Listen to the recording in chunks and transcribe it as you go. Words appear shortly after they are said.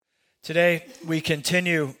Today, we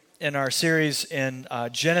continue in our series in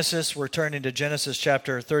Genesis. We're turning to Genesis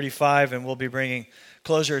chapter 35, and we'll be bringing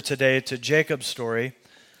closure today to Jacob's story.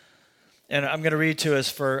 And I'm going to read to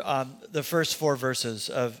us for the first 4 verses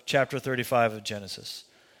of chapter 35 of Genesis.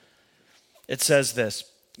 It says this: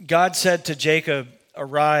 God said to Jacob,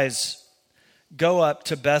 "Arise, go up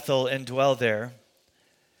to Bethel and dwell there.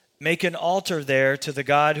 Make an altar there to the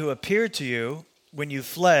God who appeared to you when you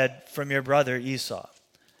fled from your brother Esau."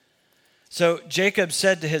 So Jacob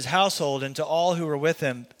said to his household and to all who were with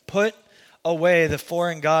him, "Put away the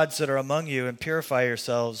foreign gods that are among you and purify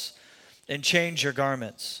yourselves and change your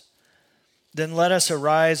garments. Then let us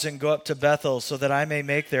arise and go up to Bethel so that I may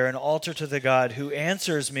make there an altar to the God who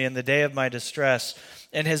answers me in the day of my distress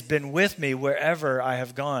and has been with me wherever I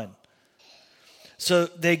have gone." So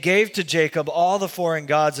they gave to Jacob all the foreign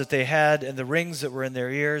gods that they had and the rings that were in their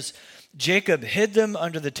ears. Jacob hid them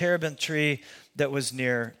under the terebinth tree that was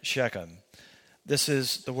near Shechem. This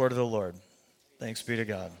is the word of the Lord. Thanks be to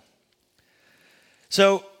God.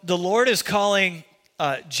 So the Lord is calling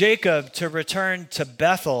Jacob to return to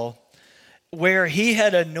Bethel, where he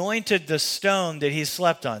had anointed the stone that he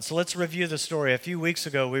slept on. So let's review the story. A few weeks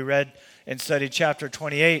ago, we read and studied chapter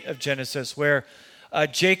 28 of Genesis, where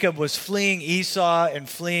Jacob was fleeing Esau and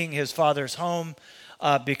fleeing his father's home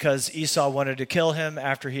because Esau wanted to kill him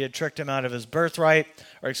after he had tricked him out of his birthright,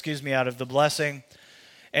 out of the blessing.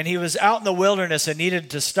 And he was out in the wilderness and needed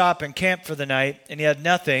to stop and camp for the night, and he had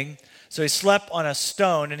nothing. So he slept on a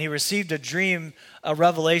stone, and he received a dream, a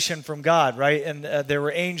revelation from God, right? And there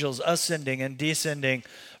were angels ascending and descending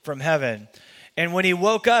from heaven. And when he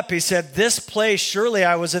woke up, he said, "This place, surely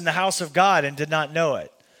I was in the house of God and did not know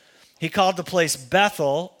it." He called the place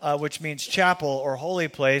Bethel, which means chapel or holy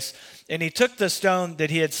place. And he took the stone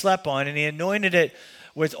that he had slept on and he anointed it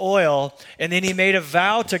with oil. And then he made a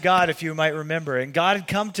vow to God, if you might remember. And God had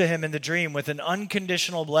come to him in the dream with an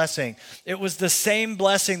unconditional blessing. It was the same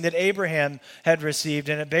blessing that Abraham had received.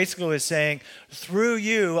 And it basically was saying, through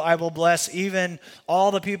you, I will bless even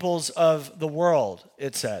all the peoples of the world,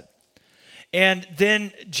 it said. And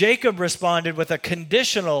then Jacob responded with a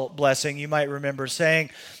conditional blessing, you might remember, saying,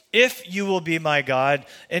 "If you will be my God,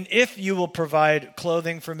 and if you will provide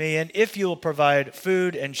clothing for me, and if you will provide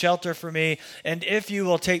food and shelter for me, and if you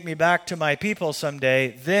will take me back to my people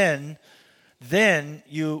someday, then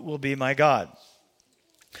you will be my God."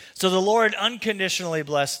 So the Lord unconditionally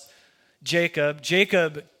blessed Jacob.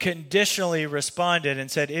 Jacob conditionally responded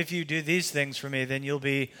and said, "If you do these things for me, then you'll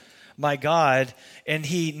be my God." And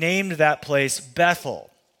he named that place Bethel.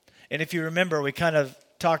 And if you remember, we kind of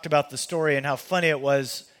talked about the story and how funny it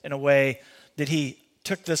was in a way that he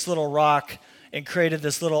took this little rock and created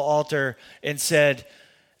this little altar and said,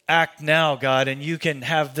 "Act now, God, and you can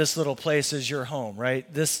have this little place as your home,"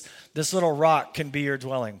 right? This little rock can be your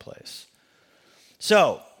dwelling place.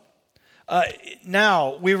 So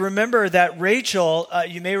now we remember that Rachel,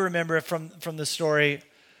 you may remember from the story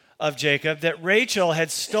of Jacob, that Rachel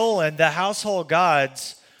had stolen the household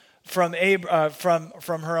gods from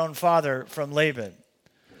her own father, from Laban.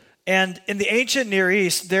 And in the ancient Near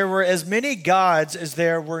East, there were as many gods as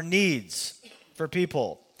there were needs for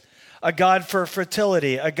people. A god for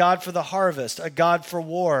fertility, a god for the harvest, a god for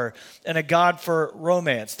war, and a god for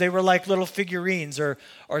romance. They were like little figurines or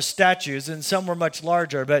statues, and some were much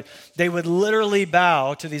larger, but they would literally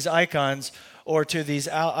bow to these icons or to these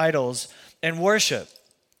idols and worship.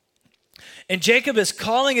 And Jacob is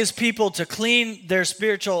calling his people to clean their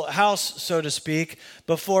spiritual house, so to speak,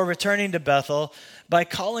 before returning to Bethel, by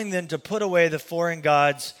calling them to put away the foreign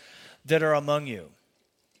gods that are among you.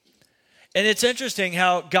 And it's interesting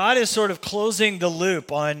how God is sort of closing the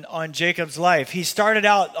loop on Jacob's life. He started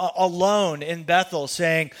out alone in Bethel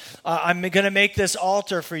saying, "I'm going to make this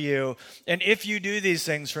altar for you, and if you do these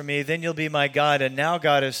things for me, then you'll be my God." And now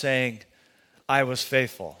God is saying, "I was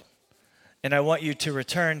faithful. And I want you to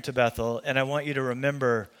return to Bethel, and I want you to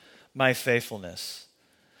remember my faithfulness."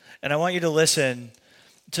 And I want you to listen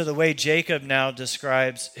to the way Jacob now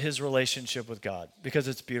describes his relationship with God, because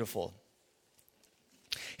it's beautiful.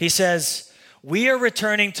 He says, "We are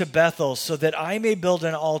returning to Bethel so that I may build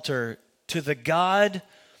an altar to the God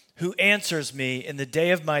who answers me in the day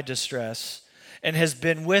of my distress and has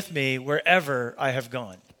been with me wherever I have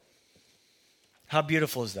gone." How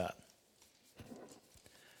beautiful is that?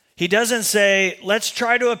 He doesn't say, let's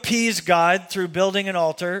try to appease God through building an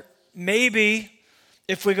altar. Maybe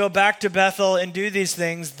if we go back to Bethel and do these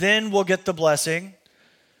things, then we'll get the blessing.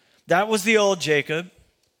 That was the old Jacob.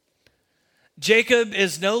 Jacob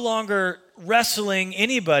is no longer wrestling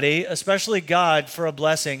anybody, especially God, for a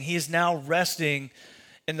blessing. He is now resting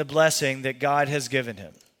in the blessing that God has given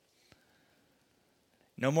him.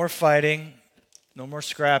 No more fighting, no more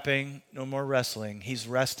scrapping, no more wrestling. He's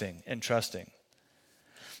resting and trusting.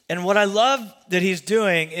 And what I love that he's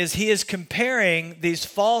doing is he is comparing these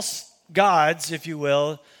false gods, if you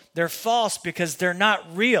will. They're false because they're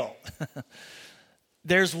not real.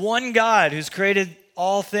 There's one God who's created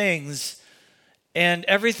all things, and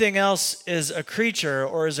everything else is a creature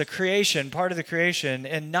or is a creation, part of the creation,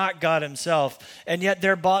 and not God himself. And yet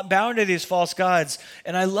they're bound to these false gods.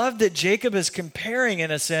 And I love that Jacob is comparing,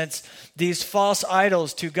 in a sense, these false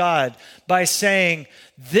idols to God by saying,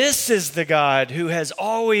 this is the God who has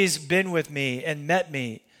always been with me and met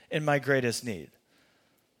me in my greatest need.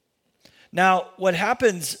 Now, what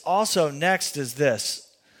happens also next is this.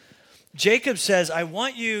 Jacob says, I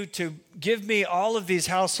want you to give me all of these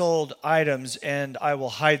household items and I will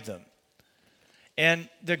hide them. And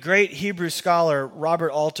the great Hebrew scholar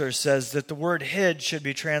Robert Alter says that the word hid should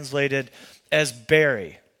be translated as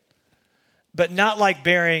bury. But not like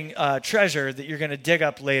burying treasure that you're going to dig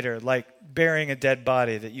up later, like burying a dead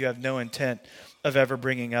body that you have no intent of ever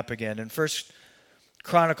bringing up again. In 1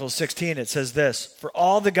 Chronicles 16, it says this, for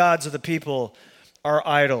all the gods of the people are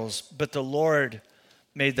idols, but the Lord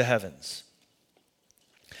made the heavens.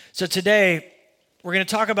 So today, we're going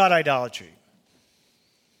to talk about idolatry.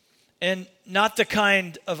 And not the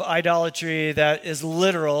kind of idolatry that is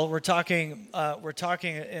literal. We're talking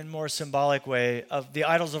in more symbolic way of the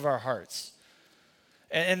idols of our hearts.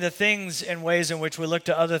 And the things and ways in which we look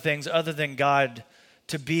to other things other than God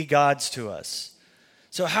to be gods to us.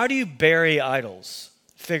 So how do you bury idols,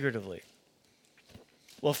 figuratively?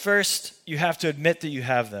 Well, first, you have to admit that you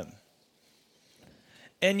have them.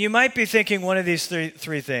 And you might be thinking one of these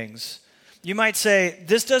three things. You might say,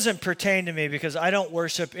 this doesn't pertain to me because I don't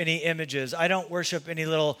worship any images. I don't worship any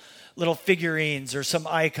little figurines or some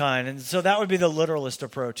icon. And so that would be the literalist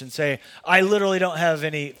approach and say, I literally don't have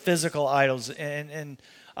any physical idols. And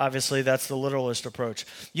obviously that's the literalist approach.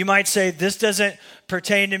 You might say, this doesn't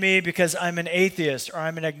pertain to me because I'm an atheist or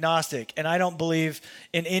I'm an agnostic and I don't believe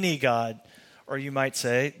in any God. Or you might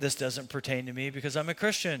say, this doesn't pertain to me because I'm a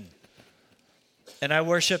Christian and I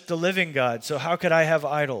worship the living God. So how could I have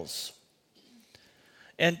idols?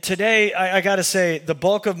 And today, I got to say, the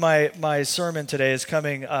bulk of my sermon today is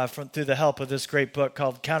coming through the help of this great book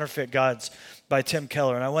called Counterfeit Gods by Tim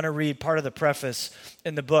Keller. And I want to read part of the preface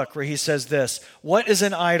in the book where he says this, what is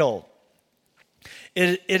an idol?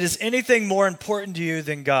 It is anything more important to you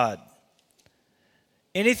than God.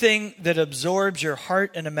 Anything that absorbs your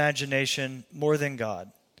heart and imagination more than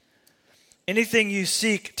God. Anything you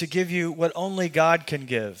seek to give you what only God can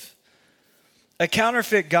give. A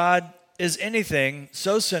counterfeit God is anything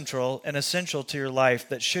so central and essential to your life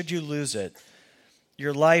that should you lose it,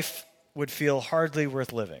 your life would feel hardly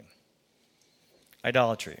worth living.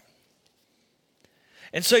 Idolatry.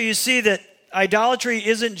 And so you see that idolatry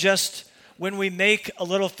isn't just when we make a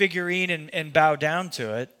little figurine and bow down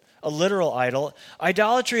to it, a literal idol.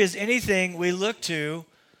 Idolatry is anything we look to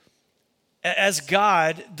as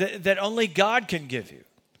God that only God can give you.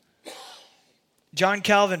 John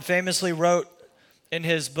Calvin famously wrote in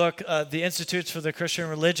his book, The Institutes for the Christian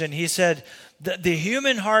Religion, he said, the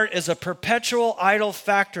human heart is a perpetual idol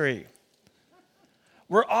factory.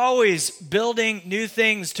 We're always building new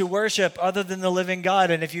things to worship other than the living God.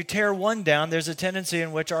 And if you tear one down, there's a tendency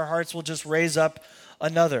in which our hearts will just raise up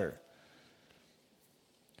another.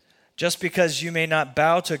 Just because you may not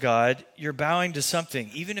bow to God, you're bowing to something,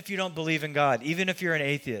 even if you don't believe in God, even if you're an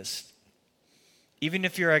atheist, even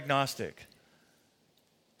if you're agnostic.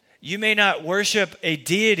 You may not worship a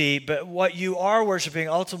deity, but what you are worshiping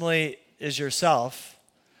ultimately is yourself,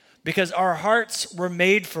 because our hearts were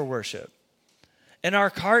made for worship, and our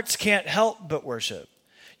hearts can't help but worship.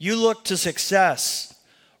 You look to success,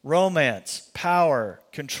 romance, power,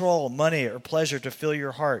 control, money, or pleasure to fill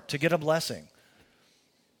your heart, to get a blessing.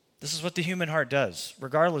 This is what the human heart does,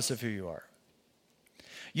 regardless of who you are.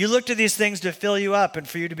 You look to these things to fill you up and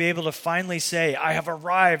for you to be able to finally say, I have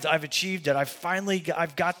arrived, I've achieved it,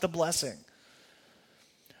 I've got the blessing.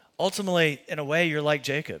 Ultimately, in a way, you're like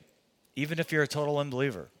Jacob, even if you're a total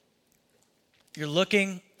unbeliever. You're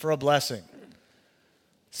looking for a blessing,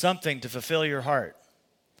 something to fulfill your heart.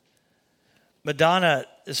 Madonna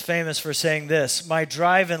is famous for saying this, my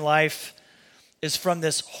drive in life is from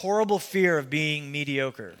this horrible fear of being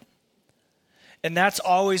mediocre. And that's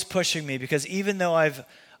always pushing me because even though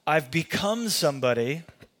I've become somebody,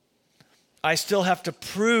 I still have to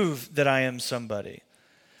prove that I am somebody.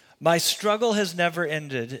 My struggle has never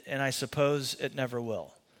ended, and I suppose it never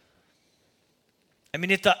will. I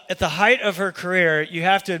mean, at the height of her career, you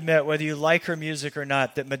have to admit, whether you like her music or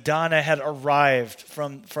not, that Madonna had arrived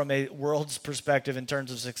from a world's perspective in terms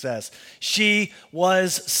of success. She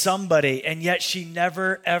was somebody, and yet she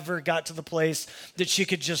never, ever got to the place that she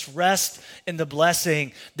could just rest in the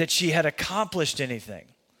blessing that she had accomplished anything.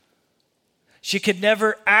 She could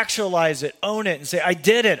never actualize it, own it, and say, I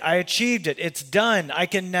did it, I achieved it, it's done, I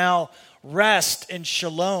can now rest in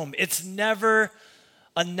shalom. It's never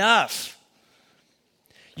enough.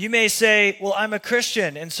 You may say, well, I'm a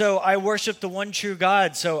Christian, and so I worship the one true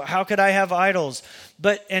God, so how could I have idols?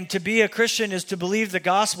 And to be a Christian is to believe the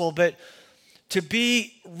gospel, but to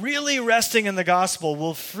be really resting in the gospel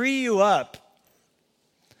will free you up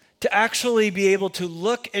to actually be able to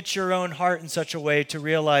look at your own heart in such a way to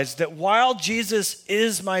realize that while Jesus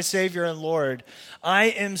is my Savior and Lord, I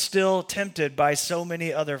am still tempted by so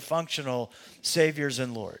many other functional Saviors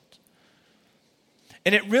and Lords.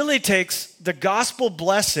 And it really takes the gospel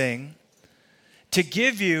blessing to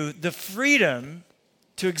give you the freedom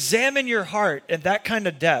to examine your heart at that kind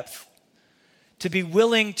of depth, to be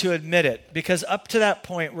willing to admit it. Because up to that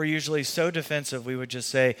point, we're usually so defensive, we would just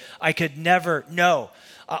say, I could never, no,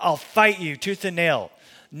 I'll fight you tooth and nail.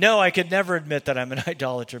 No, I could never admit that I'm an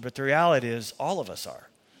idolater. But the reality is, all of us are.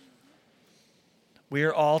 We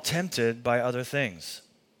are all tempted by other things.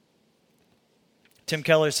 Tim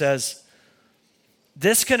Keller says,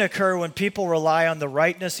 this can occur when people rely on the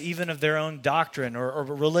rightness even of their own doctrine or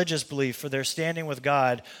religious belief for their standing with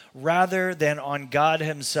God rather than on God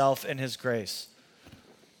himself and his grace.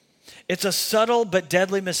 It's a subtle but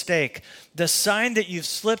deadly mistake. The sign that you've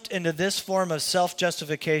slipped into this form of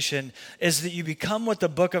self-justification is that you become what the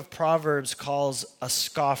book of Proverbs calls a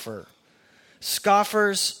scoffer.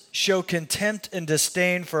 Scoffers show contempt and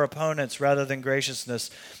disdain for opponents rather than graciousness.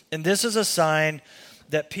 And this is a sign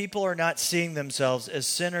that people are not seeing themselves as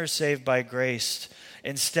sinners saved by grace.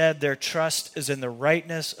 Instead, their trust is in the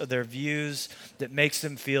rightness of their views that makes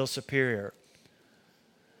them feel superior.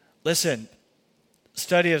 Listen,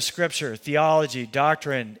 study of Scripture, theology,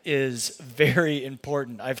 doctrine is very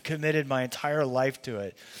important. I've committed my entire life to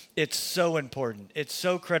it. It's so important. It's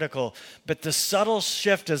so critical. But the subtle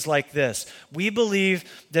shift is like this. We believe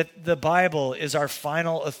that the Bible is our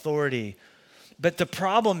final authority. But the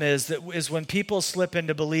problem is when people slip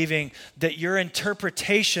into believing that your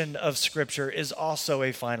interpretation of Scripture is also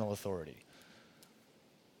a final authority.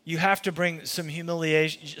 You have to bring some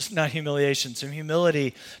some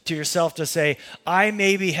humility to yourself to say, I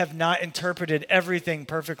maybe have not interpreted everything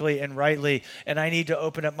perfectly and rightly, and I need to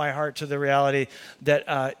open up my heart to the reality that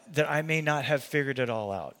I may not have figured it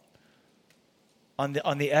all out. On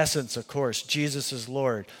the essence, of course, Jesus is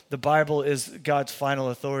Lord. The Bible is God's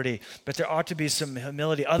final authority. But there ought to be some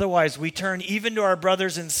humility. Otherwise, we turn even to our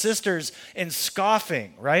brothers and sisters in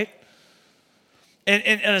scoffing, right?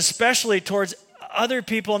 And especially towards other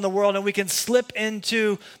people in the world. And we can slip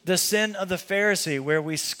into the sin of the Pharisee where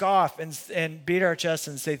we scoff and beat our chest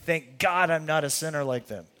and say, thank God I'm not a sinner like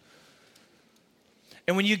them.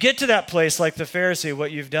 And when you get to that place like the Pharisee,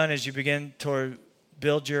 what you've done is you begin to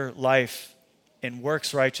build your life in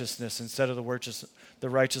works righteousness instead of the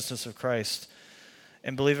righteousness of Christ.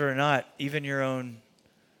 And believe it or not, even your own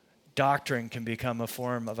doctrine can become a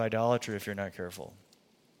form of idolatry if you're not careful.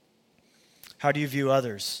 How do you view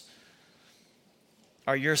others?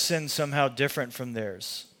 Are your sins somehow different from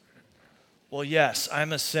theirs? Well, yes,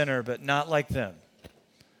 I'm a sinner, but not like them.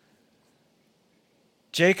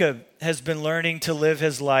 Jacob has been learning to live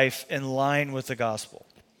his life in line with the gospel.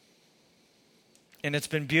 And it's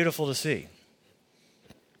been beautiful to see.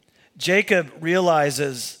 Jacob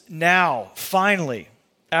realizes now, finally,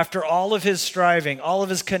 after all of his striving, all of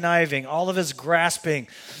his conniving, all of his grasping,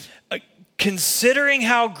 considering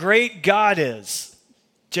how great God is,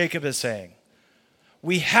 Jacob is saying,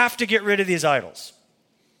 we have to get rid of these idols.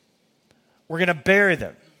 We're going to bury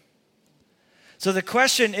them. So the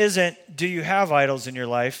question isn't, do you have idols in your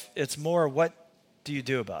life? It's more, what do you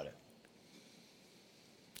do about it?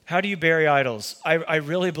 How do you bury idols? I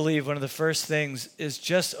really believe one of the first things is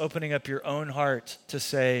just opening up your own heart to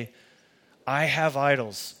say, I have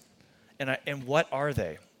idols, and what are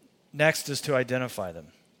they? Next is to identify them.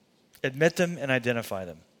 Admit them and identify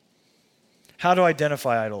them. How to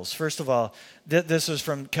identify idols? First of all, this is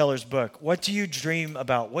from Keller's book. What do you dream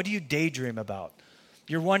about? What do you daydream about?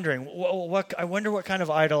 You're wondering, I wonder what kind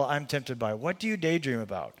of idol I'm tempted by. What do you daydream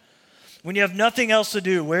about? When you have nothing else to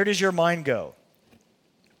do, where does your mind go?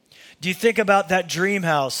 Do you think about that dream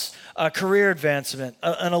house, a career advancement,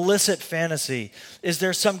 an illicit fantasy? Is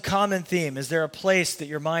there some common theme? Is there a place that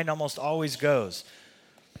your mind almost always goes?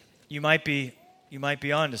 You might be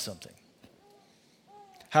onto something.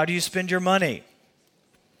 How do you spend your money?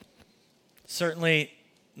 Certainly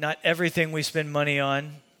not everything we spend money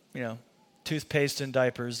on, toothpaste and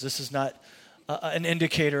diapers. This is not an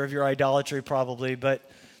indicator of your idolatry probably, but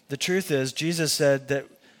the truth is Jesus said that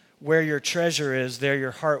where your treasure is, there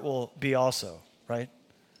your heart will be also, right?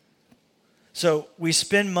 So we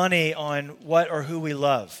spend money on what or who we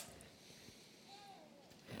love.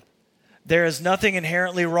 There is nothing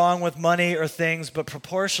inherently wrong with money or things, but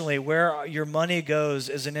proportionally, where your money goes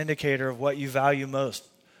is an indicator of what you value most,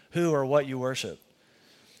 who or what you worship.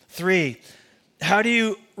 3, how do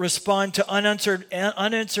you respond to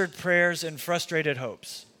unanswered prayers and frustrated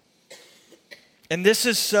hopes? And this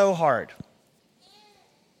is so hard.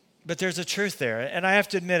 But there's a truth there. And I have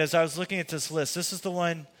to admit, as I was looking at this list, this is the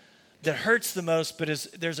one that hurts the most, but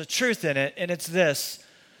there's a truth in it, and it's this.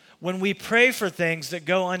 When we pray for things that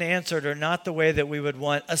go unanswered or not the way that we would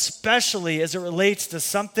want, especially as it relates to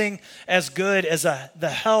something as good as the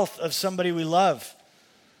health of somebody we love.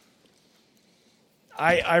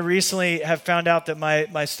 I recently have found out that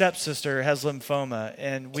my stepsister has lymphoma,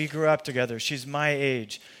 and we grew up together. She's my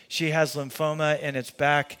age. She has lymphoma, and it's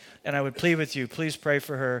back, and I would plead with you, please pray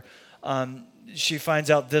for her. She finds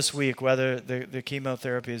out this week whether the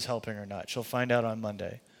chemotherapy is helping or not. She'll find out on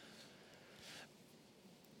Monday.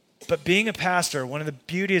 But being a pastor, one of the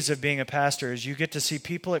beauties of being a pastor is you get to see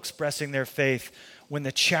people expressing their faith when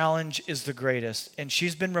the challenge is the greatest. And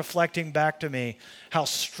she's been reflecting back to me how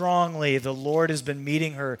strongly the Lord has been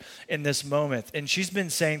meeting her in this moment. And she's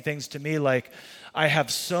been saying things to me like, I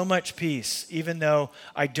have so much peace, even though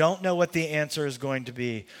I don't know what the answer is going to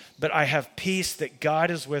be. But I have peace that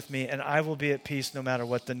God is with me, and I will be at peace no matter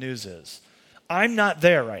what the news is. I'm not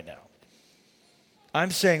there right now.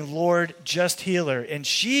 I'm saying, Lord, just heal her. And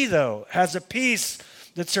she, though, has a peace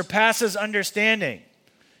that surpasses understanding.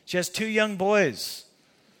 She has 2 young boys.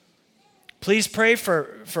 Please pray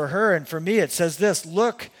for her and for me. It says this,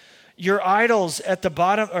 look, your idols at the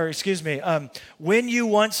bottom, when you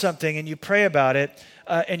want something and you pray about it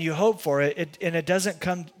and you hope for it, and it doesn't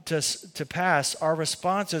come to pass, our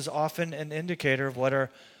response is often an indicator of what our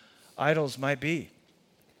idols might be.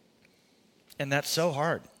 And that's so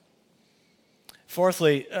hard.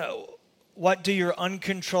 Fourthly, what do your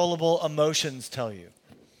uncontrollable emotions tell you?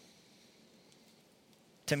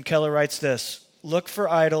 Tim Keller writes this, look for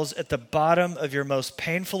idols at the bottom of your most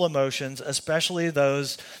painful emotions, especially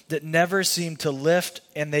those that never seem to lift,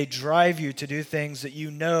 and they drive you to do things that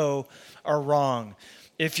you know are wrong.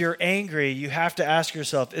 If you're angry, you have to ask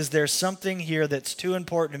yourself, is there something here that's too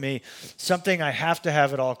important to me, something I have to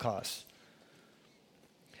have at all costs?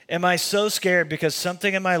 Am I so scared because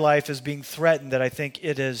something in my life is being threatened that I think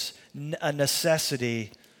it is a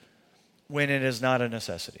necessity when it is not a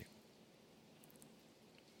necessity?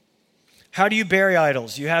 How do you bury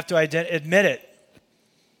idols? You have to admit it.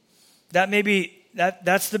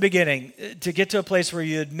 That's the beginning. To get to a place where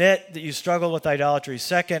you admit that you struggle with idolatry.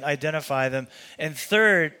 Second, identify them. And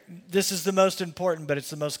third, this is the most important, but it's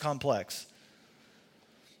the most complex.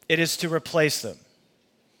 It is to replace them.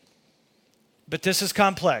 But this is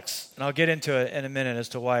complex, and I'll get into it in a minute as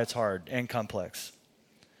to why it's hard and complex.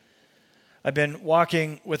 I've been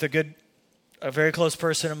walking with a very close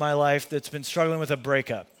person in my life that's been struggling with a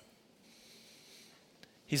breakup.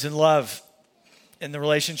 He's in love, and the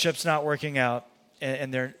relationship's not working out,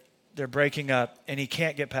 and they're breaking up, and he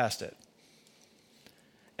can't get past it.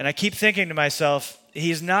 And I keep thinking to myself,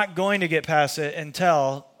 he's not going to get past it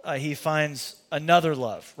until he finds another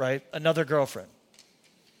love, right? Another girlfriend.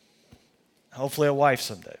 Hopefully a wife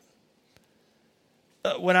someday.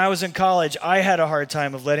 When I was in college, I had a hard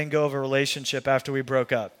time of letting go of a relationship after we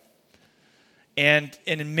broke up. And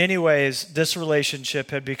in many ways, this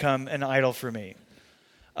relationship had become an idol for me.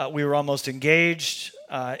 We were almost engaged,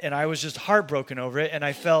 and I was just heartbroken over it, and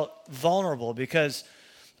I felt vulnerable because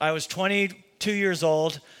I was 22 years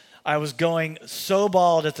old. I was going so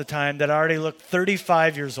bald at the time that I already looked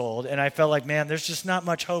 35 years old, and I felt like, man, there's just not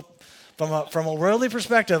much hope. From a worldly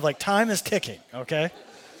perspective, like time is ticking, okay?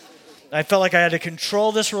 I felt like I had to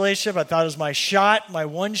control this relationship. I thought it was my shot, my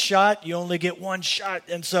one shot. You only get one shot.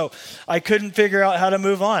 And so I couldn't figure out how to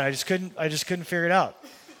move on. I just couldn't figure it out.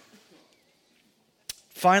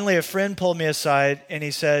 Finally, a friend pulled me aside and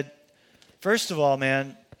he said, first of all,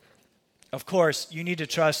 man, of course, you need to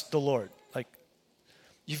trust the Lord. Like,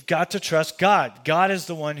 you've got to trust God. God is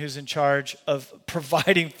the one who's in charge of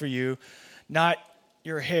providing for you, not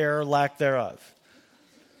your hair or lack thereof.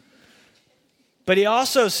 But he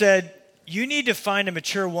also said, you need to find a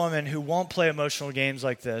mature woman who won't play emotional games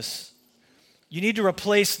like this. You need to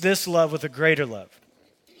replace this love with a greater love.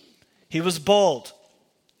 He was bold.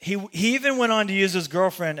 he even went on to use his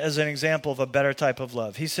girlfriend as an example of a better type of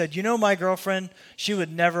love. He said, my girlfriend, she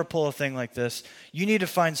would never pull a thing like this. You need to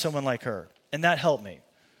find someone like her. And that helped me.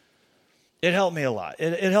 It helped me a lot.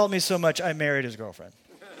 It helped me so much, I married his girlfriend.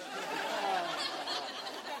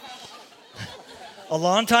 A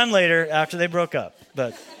long time later, after they broke up.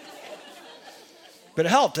 But it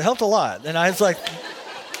helped. It helped a lot. And I was like,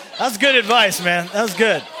 that's good advice, man. That was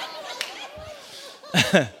good.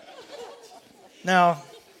 Now,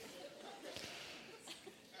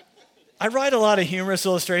 I write a lot of humorous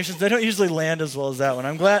illustrations. They don't usually land as well as that one.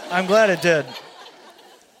 I'm glad it did.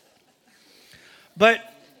 But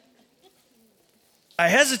I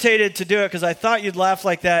hesitated to do it because I thought you'd laugh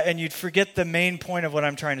like that and you'd forget the main point of what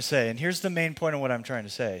I'm trying to say. And here's the main point of what I'm trying to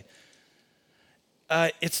say.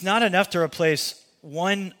 It's not enough to replace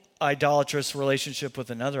one idolatrous relationship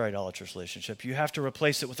with another idolatrous relationship. You have to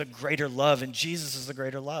replace it with a greater love, and Jesus is the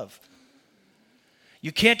greater love.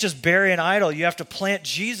 You can't just bury an idol. You have to plant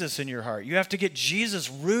Jesus in your heart. You have to get Jesus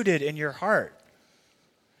rooted in your heart.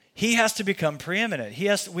 He has to become preeminent.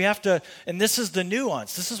 We have to, and this is the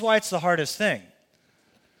nuance. This is why it's the hardest thing.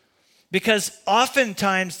 Because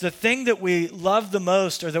oftentimes the thing that we love the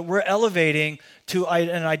most or that we're elevating to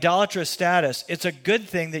an idolatrous status, it's a good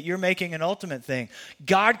thing that you're making an ultimate thing.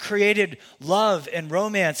 God created love and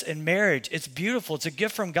romance and marriage. It's beautiful. It's a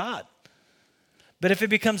gift from God. But if it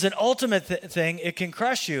becomes an ultimate thing, it can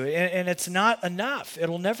crush you, and it's not enough.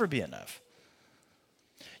 It'll never be enough.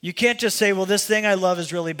 You can't just say, well, this thing I love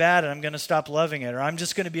is really bad, and I'm going to stop loving it, or I'm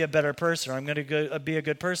just going to be a better person, or I'm going to be a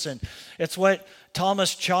good person. It's what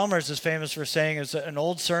Thomas Chalmers is famous for saying is an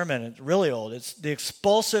old sermon. It's really old. It's the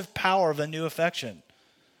expulsive power of a new affection.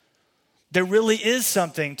 There really is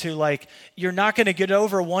something to you're not going to get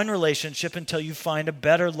over one relationship until you find a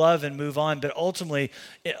better love and move on. But ultimately,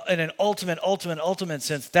 in an ultimate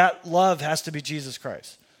sense, that love has to be Jesus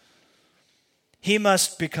Christ. He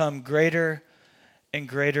must become greater and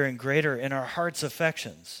greater and greater in our heart's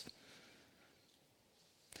affections.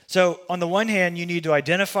 So on the one hand, you need to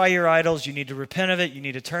identify your idols. You need to repent of it. You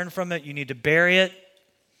need to turn from it. You need to bury it.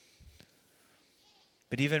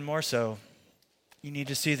 But even more so, you need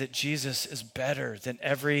to see that Jesus is better than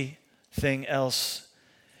everything else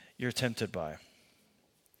you're tempted by.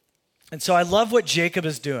 And so I love what Jacob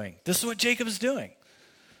is doing. This is what Jacob is doing.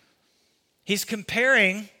 He's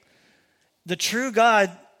comparing the true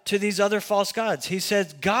God to these other false gods. He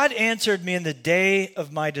says, God answered me in the day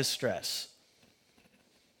of my distress.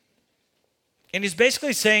 And he's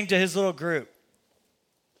basically saying to his little group,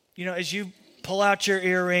 as you pull out your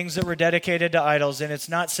earrings that were dedicated to idols, and it's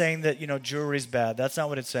not saying that, jewelry's bad. That's not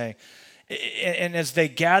what it's saying. And as they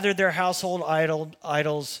gathered their household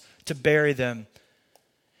idols to bury them,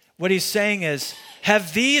 what he's saying is,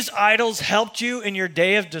 have these idols helped you in your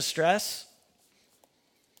day of distress?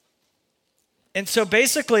 And so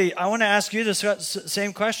basically, I want to ask you the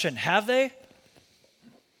same question. Have they?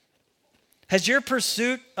 Has your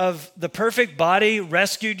pursuit of the perfect body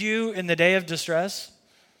rescued you in the day of distress?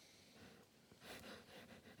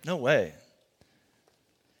 No way.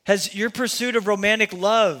 Has your pursuit of romantic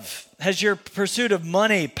love, has your pursuit of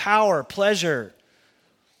money, power, pleasure,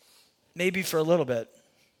 maybe for a little bit,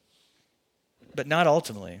 but not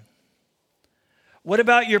ultimately? What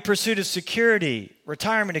about your pursuit of security,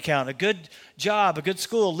 retirement account, a good job, a good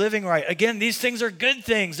school, living right? Again, these things are good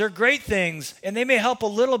things. They're great things, and they may help a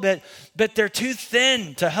little bit, but they're too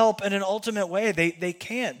thin to help in an ultimate way. They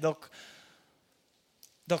can't. They'll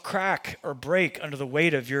crack or break under the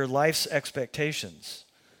weight of your life's expectations.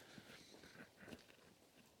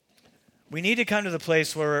 We need to come to the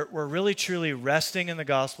place where we're really truly resting in the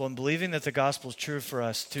gospel and believing that the gospel is true for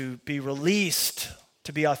us, to be released,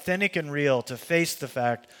 to be authentic and real, to face the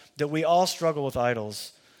fact that we all struggle with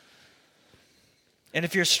idols. And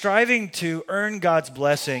if you're striving to earn God's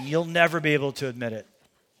blessing, you'll never be able to admit it.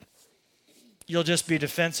 You'll just be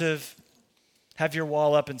defensive, have your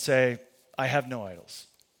wall up and say, I have no idols.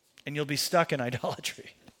 And you'll be stuck in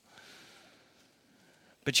idolatry.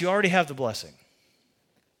 But you already have the blessing.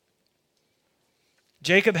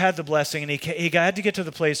 Jacob had the blessing, and he had to get to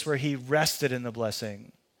the place where he rested in the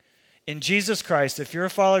blessing. In Jesus Christ, if you're a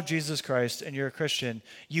follower of Jesus Christ and you're a Christian,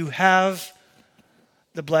 you have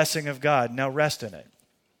the blessing of God. Now rest in it.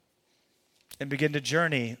 And begin to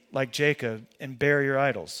journey like Jacob and bear your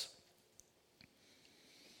idols.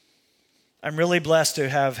 I'm really blessed to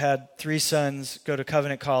have had 3 sons go to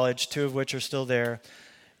Covenant College, 2 of which are still there.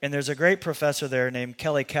 And there's a great professor there named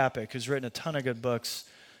Kelly Kapic who's written a ton of good books.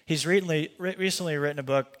 He's recently written a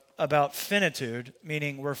book about finitude,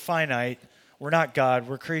 meaning we're finite. We're not God.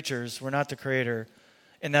 We're creatures. We're not the creator.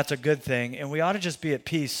 And that's a good thing. And we ought to just be at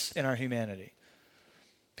peace in our humanity.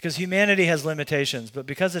 Because humanity has limitations, but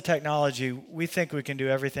because of technology, we think we can do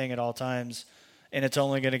everything at all times, and it's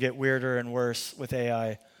only going to get weirder and worse with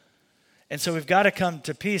AI. And so we've got to come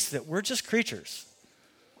to peace that we're just creatures.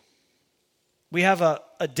 We have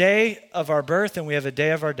a day of our birth and we have a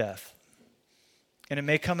day of our death. And it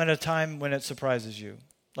may come at a time when it surprises you,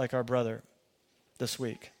 like our brother this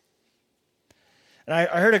week. And I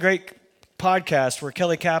heard a great podcast where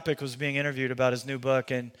Kelly Kapic was being interviewed about his new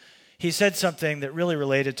book, and he said something that really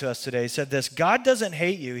related to us today. He said this: God doesn't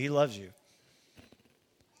hate you, he loves you.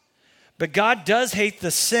 But God does hate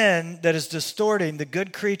the sin that is distorting the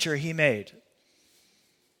good creature he made.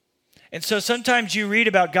 And so sometimes you read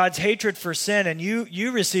about God's hatred for sin and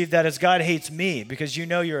you receive that as God hates me because you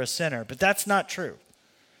know you're a sinner. But that's not true.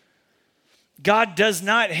 God does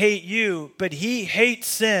not hate you, but he hates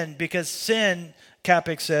sin because sin,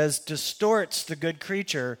 Kapic says, distorts the good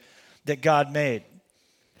creature that God made.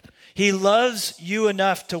 He loves you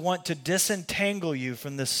enough to want to disentangle you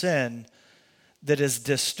from the sin that is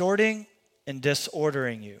distorting and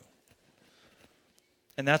disordering you.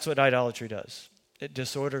 And that's what idolatry does. It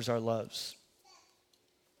disorders our loves.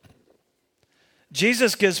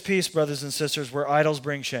 Jesus gives peace, brothers and sisters, where idols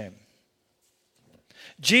bring shame.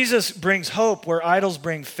 Jesus brings hope where idols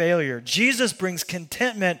bring failure. Jesus brings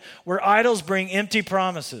contentment where idols bring empty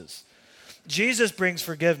promises. Jesus brings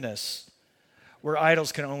forgiveness where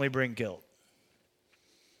idols can only bring guilt.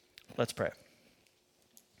 Let's pray.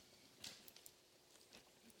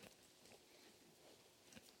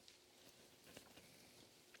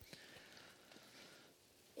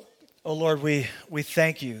 Oh Lord, we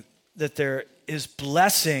thank you that there is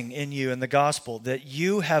blessing in you in the gospel, that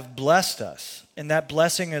you have blessed us, and that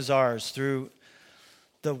blessing is ours through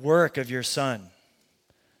the work of your Son.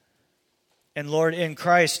 And Lord, in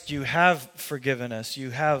Christ, you have forgiven us, you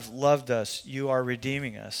have loved us, you are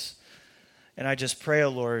redeeming us. And I just pray, oh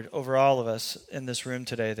Lord, over all of us in this room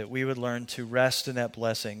today, that we would learn to rest in that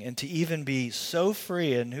blessing and to even be so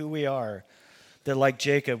free in who we are that, like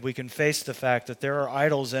Jacob, we can face the fact that there are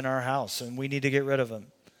idols in our house and we need to get rid of them.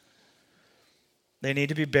 They need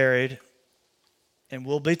to be buried, and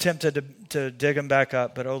we'll be tempted to dig them back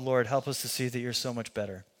up, but oh Lord, help us to see that you're so much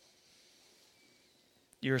better.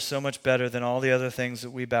 You're so much better than all the other things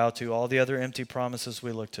that we bow to, all the other empty promises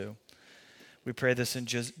we look to. We pray this in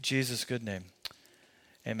Jesus' good name.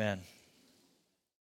 Amen.